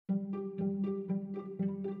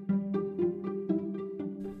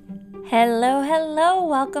Hello, hello.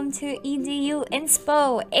 Welcome to EDU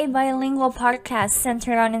Inspo, a bilingual podcast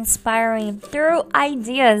centered on inspiring through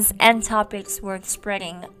ideas and topics worth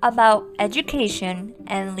spreading about education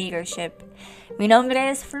and leadership. Mi nombre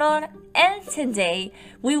es Flor, and today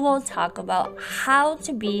we will talk about how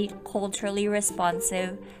to be culturally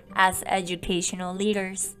responsive as educational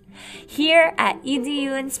leaders. Here at EDU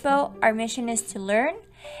Inspo, our mission is to learn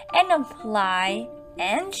and apply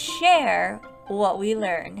and share what we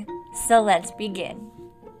learn. So let's begin.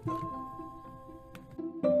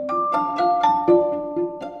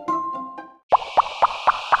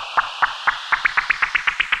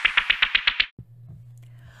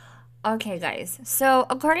 Okay, guys, so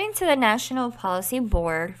according to the National Policy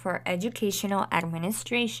Board for Educational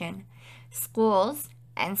Administration, schools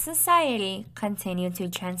and society continue to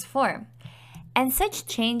transform, and such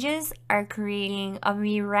changes are creating a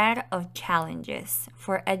myriad of challenges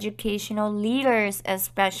for educational leaders,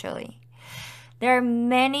 especially. There are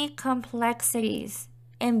many complexities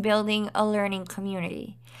in building a learning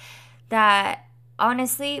community that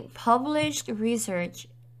honestly, published research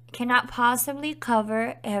cannot possibly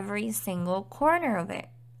cover every single corner of it.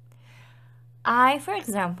 I, for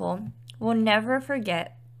example, will never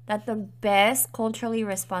forget that the best culturally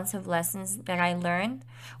responsive lessons that I learned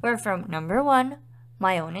were from number one,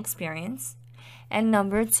 my own experience, and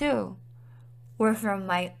number two, were from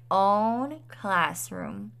my own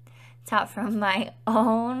classroom, taught from my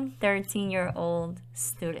own 13-year-old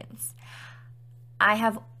students. I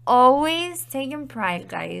have always taken pride,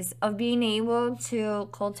 guys, of being able to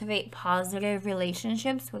cultivate positive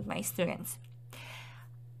relationships with my students.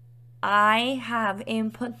 I have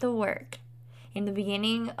input the work in the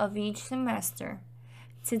beginning of each semester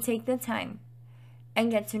to take the time and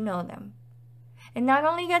get to know them. And not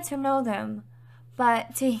only get to know them,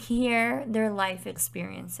 but to hear their life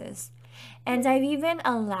experiences. And I've even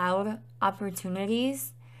allowed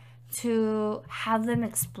opportunities to have them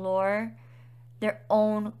explore their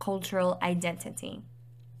own cultural identity.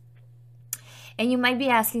 And you might be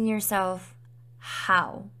asking yourself,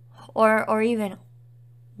 how? Or even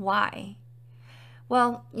why?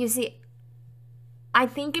 Well, you see, I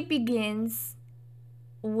think it begins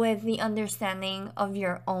with the understanding of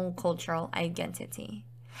your own cultural identity.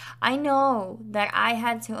 I know that I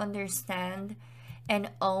had to understand and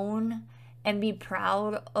own and be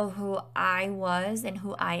proud of who I was and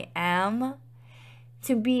who I am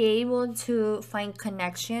to be able to find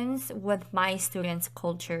connections with my students'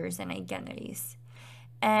 cultures and identities.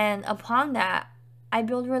 And upon that, I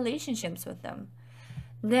build relationships with them.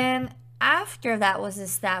 Then, after that was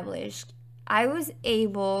established, I was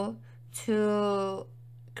able to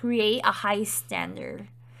create a high standard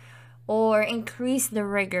or increase the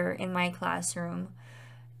rigor in my classroom.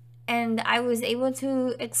 And I was able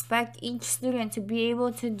to expect each student to be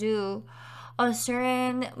able to do a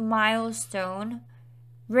certain milestone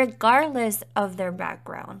regardless of their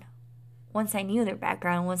background. Once I knew their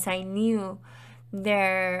background, once I knew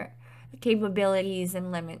their capabilities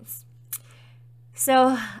and limits.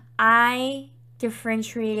 So I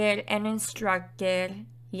differentiated and instructed,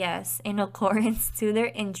 yes, in accordance to their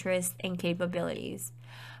interests and capabilities.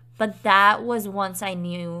 But that was once I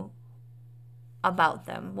knew about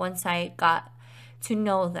them, once I got to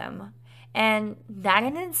know them. And that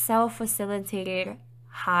in itself facilitated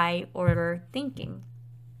high order thinking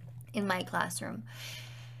in my classroom.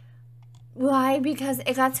 Why? Because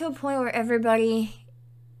it got to a point where everybody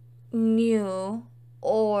knew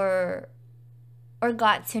or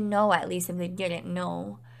got to know, at least if they didn't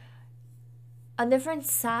know, a different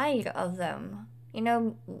side of them. You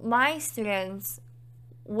know, my students,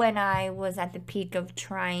 when I was at the peak of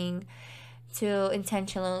trying to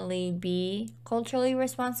intentionally be culturally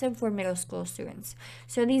responsive, were middle school students.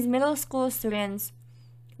 So these middle school students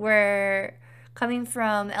were coming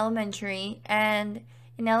from elementary, and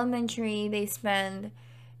in elementary they spend,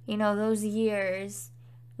 those years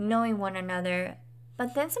knowing one another.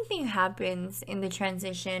 But then something happens in the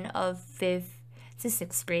transition of 5th to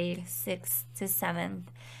 6th grade, 6th to 7th,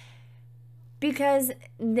 because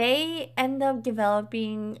they end up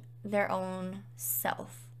developing their own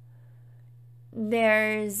self.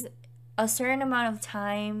 There's a certain amount of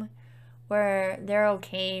time where they're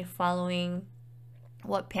okay following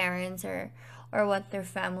what parents or what their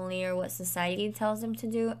family or what society tells them to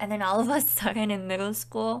do. And then all of a sudden in middle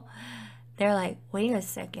school, they're like, wait a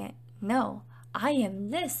second, no, I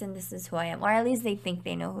am this and this is who I am. Or at least they think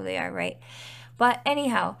they know who they are, right? But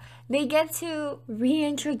anyhow, they get to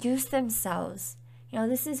reintroduce themselves.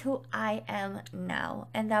 This is who I am now.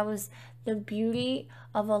 And that was the beauty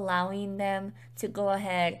of allowing them to go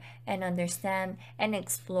ahead and understand and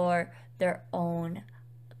explore their own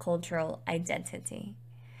cultural identity.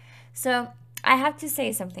 So I have to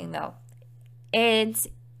say something though. It's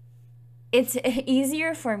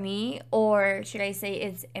easier for me, or should I say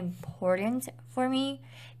it's important for me,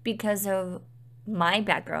 because of my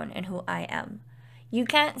background and who I am. You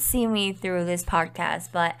can't see me through this podcast,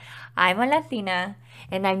 but I'm a Latina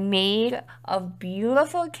and I'm made of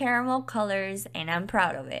beautiful caramel colors and I'm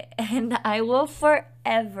proud of it. And I will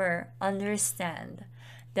forever understand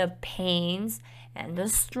the pains and the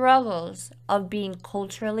struggles of being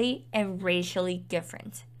culturally and racially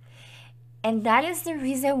different. And that is the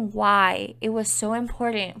reason why it was so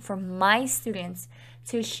important for my students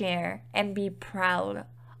to share and be proud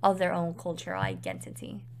of their own cultural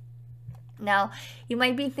identity. Now, you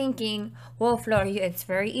might be thinking, well, Flor, it's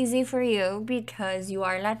very easy for you because you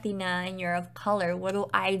are Latina and you're of color. What do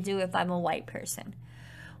I do if I'm a white person?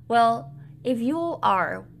 Well, if you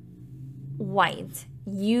are white,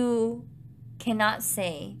 you cannot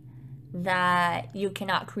say that you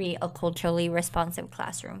cannot create a culturally responsive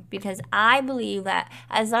classroom, because I believe that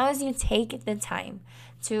as long as you take the time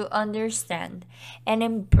to understand and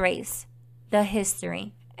embrace the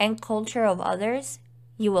history and culture of others,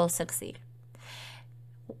 you will succeed.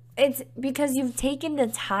 It's because you've taken the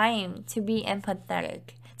time to be empathetic,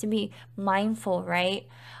 to be mindful, right?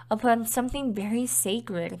 Upon something very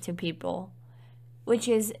sacred to people, which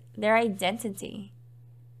is their identity.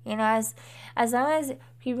 You know, as long as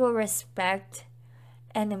people respect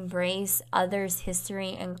and embrace others'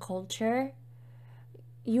 history and culture,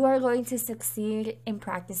 you are going to succeed in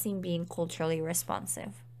practicing being culturally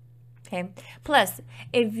responsive. Okay. Plus,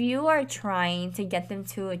 if you are trying to get them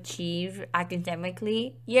to achieve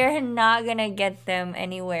academically, you're not gonna get them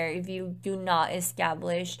anywhere if you do not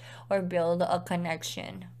establish or build a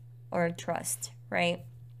connection or a trust, right?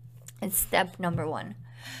 It's step number one.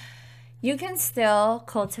 You can still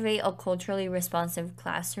cultivate a culturally responsive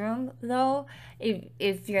classroom, though,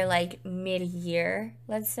 if you're like mid-year,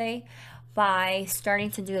 let's say, by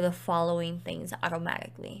starting to do the following things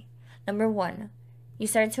automatically. Number one, you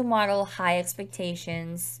start to model high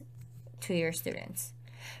expectations to your students.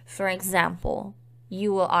 For example,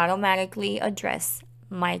 you will automatically address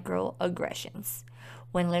microaggressions.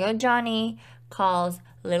 When little Johnny calls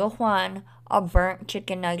little Juan a burnt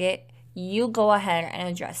chicken nugget, you go ahead and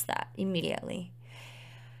address that immediately.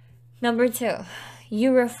 Number two,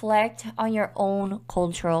 you reflect on your own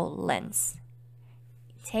cultural lens.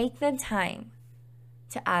 Take the time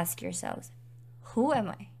to ask yourselves, who am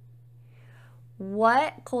I?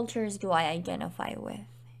 What cultures do I identify with?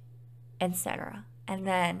 Etc. And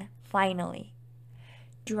then finally,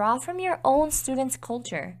 draw from your own students'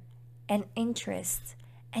 culture and interests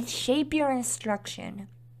and shape your instruction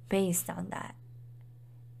based on that.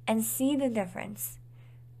 And see the difference.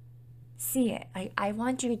 See it. I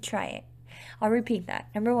want you to try it. I'll repeat that.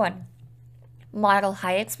 Number one, model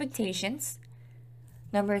high expectations.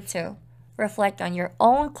 Number two, reflect on your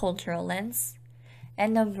own cultural lens.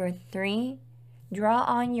 And number three, draw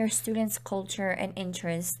on your students' culture and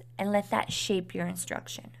interests and let that shape your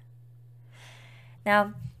instruction.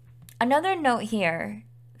 Now, another note here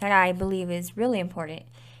that I believe is really important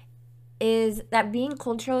is that being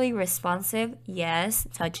culturally responsive, yes,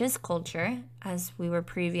 touches culture, as we were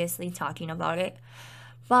previously talking about it,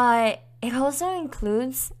 but it also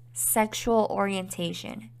includes sexual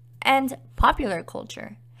orientation and popular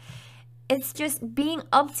culture. It's just being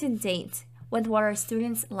up to date with what our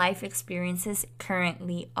students' life experiences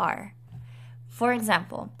currently are. For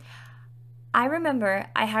example, I remember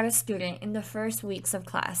I had a student in the first weeks of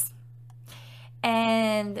class,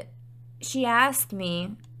 and she asked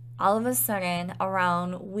me all of a sudden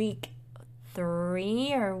around week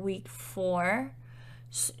 3 or week 4,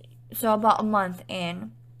 so about a month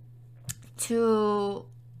in, to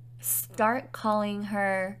start calling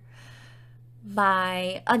her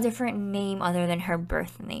by a different name other than her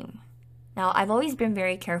birth name. Now, I've always been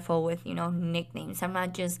very careful with, nicknames. I'm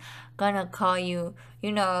not just gonna call you,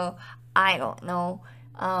 I don't know,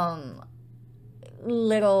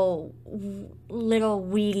 little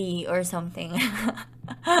Weedy or something.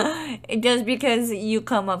 Just because you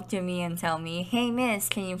come up to me and tell me, hey miss,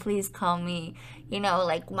 can you please call me,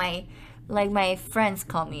 like my friends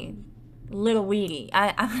call me little Weedy.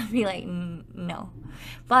 I'm gonna be like, no.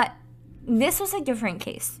 But this was a different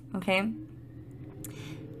case, okay?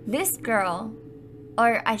 This girl,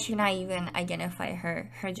 or I should not even identify her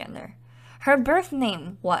gender. Her birth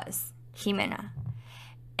name was Jimena.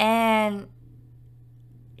 And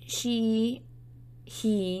he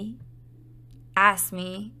asked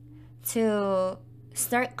me to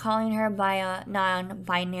start calling her by a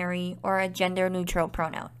non-binary or a gender-neutral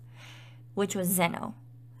pronoun, which was Zeno.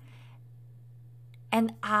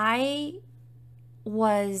 And I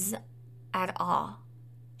was at awe.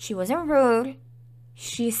 She wasn't rude.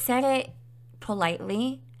 She said it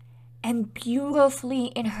politely and beautifully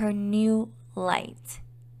in her new light.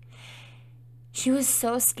 She was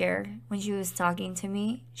so scared when she was talking to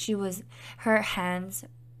me. Her hands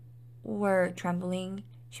were trembling.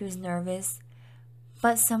 She was nervous.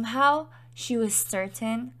 But somehow she was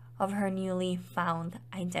certain of her newly found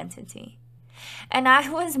identity. And I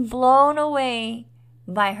was blown away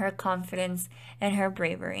by her confidence and her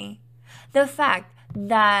bravery. The fact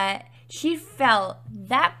that she felt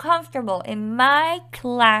that comfortable in my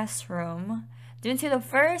classroom due to the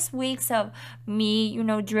first weeks of me,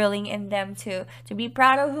 drilling in them to be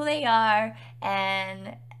proud of who they are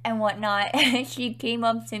and whatnot. She came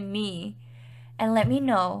up to me and let me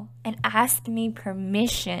know and asked me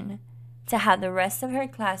permission to have the rest of her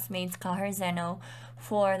classmates call her Zeno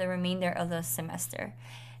for the remainder of the semester.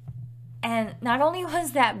 And not only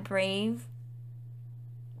was that brave,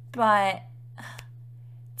 but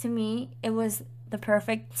to me, it was the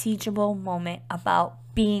perfect teachable moment about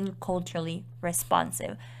being culturally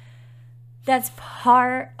responsive. That's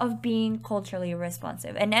part of being culturally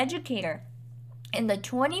responsive. An educator in the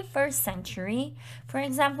 21st century, for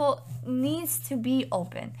example, needs to be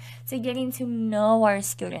open to getting to know our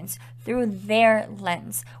students through their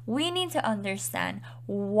lens. We need to understand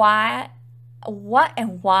what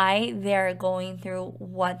and why they're going through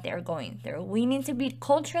what they're going through. We need to be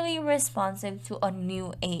culturally responsive to a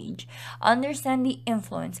new age. Understand the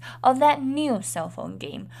influence of that new cell phone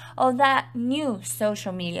game, of that new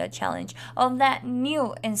social media challenge, of that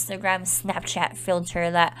new Instagram, Snapchat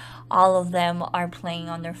filter that all of them are playing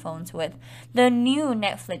on their phones with, the new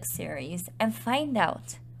Netflix series, and find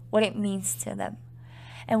out what it means to them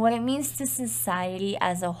and what it means to society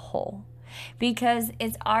as a whole. Because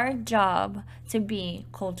it's our job to be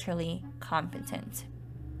culturally competent.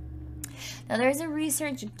 Now, there's a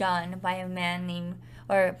research done by a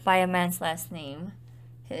man's last name.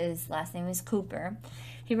 His last name is Cooper.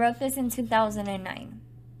 He wrote this in 2009,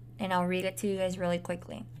 and I'll read it to you guys really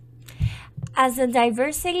quickly. As the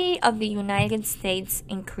diversity of the United States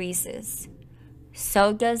increases,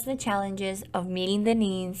 so does the challenges of meeting the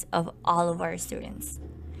needs of all of our students.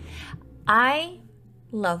 I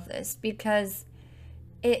love this because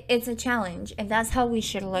it's a challenge, and that's how we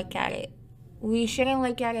should look at it. We shouldn't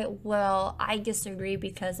look at it, well, I disagree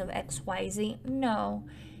because of XYZ. No,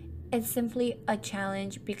 it's simply a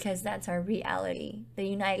challenge because that's our reality. The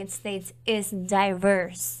United States is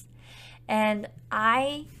diverse, and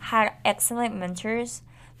I had excellent mentors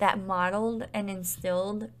that modeled and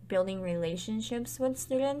instilled building relationships with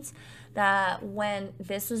students, that when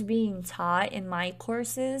this was being taught in my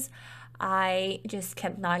courses, I just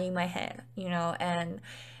kept nodding my head, and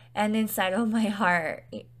inside of my heart,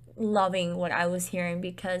 loving what I was hearing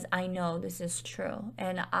because I know this is true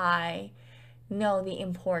and I know the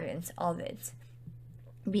importance of it,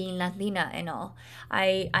 being Latina and all.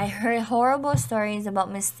 I heard horrible stories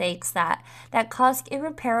about mistakes that caused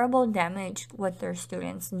irreparable damage with their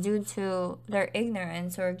students due to their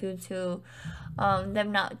ignorance or due to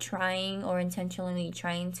them not trying or intentionally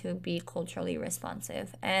trying to be culturally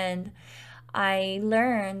responsive. And I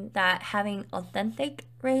learned that having authentic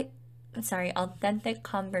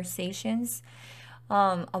conversations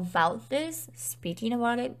about this, speaking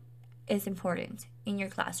about it, is important in your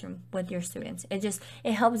classroom with your students.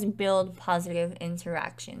 It helps build positive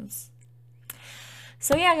interactions.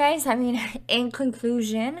 So yeah, guys, in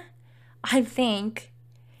conclusion, I think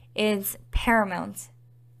it's paramount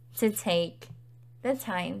to take the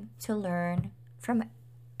time to learn from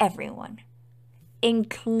everyone,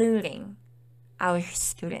 including our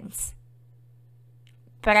students.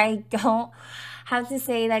 But I don't have to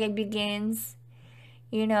say that it begins,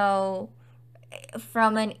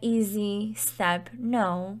 from an easy step.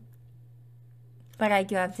 No. But I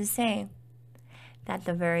do have to say that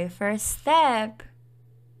the very first step,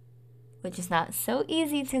 which is not so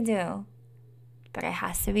easy to do, but it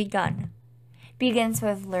has to be done, begins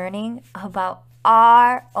with learning about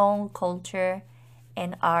our own culture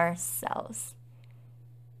and ourselves.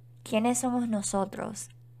 ¿Quiénes somos nosotros?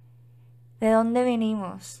 ¿De dónde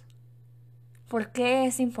venimos? ¿Por qué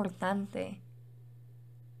es importante?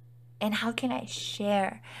 And how can I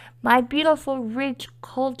share my beautiful, rich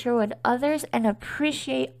culture with others and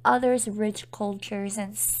appreciate others' rich cultures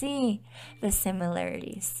and see the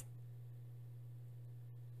similarities?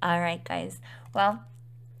 All right, guys. Well,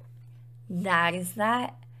 that is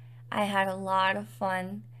that. I had a lot of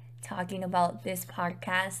fun talking about this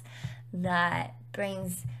podcast that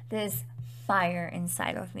brings this fire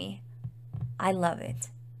inside of me. I love it.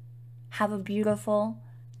 Have a beautiful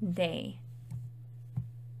day.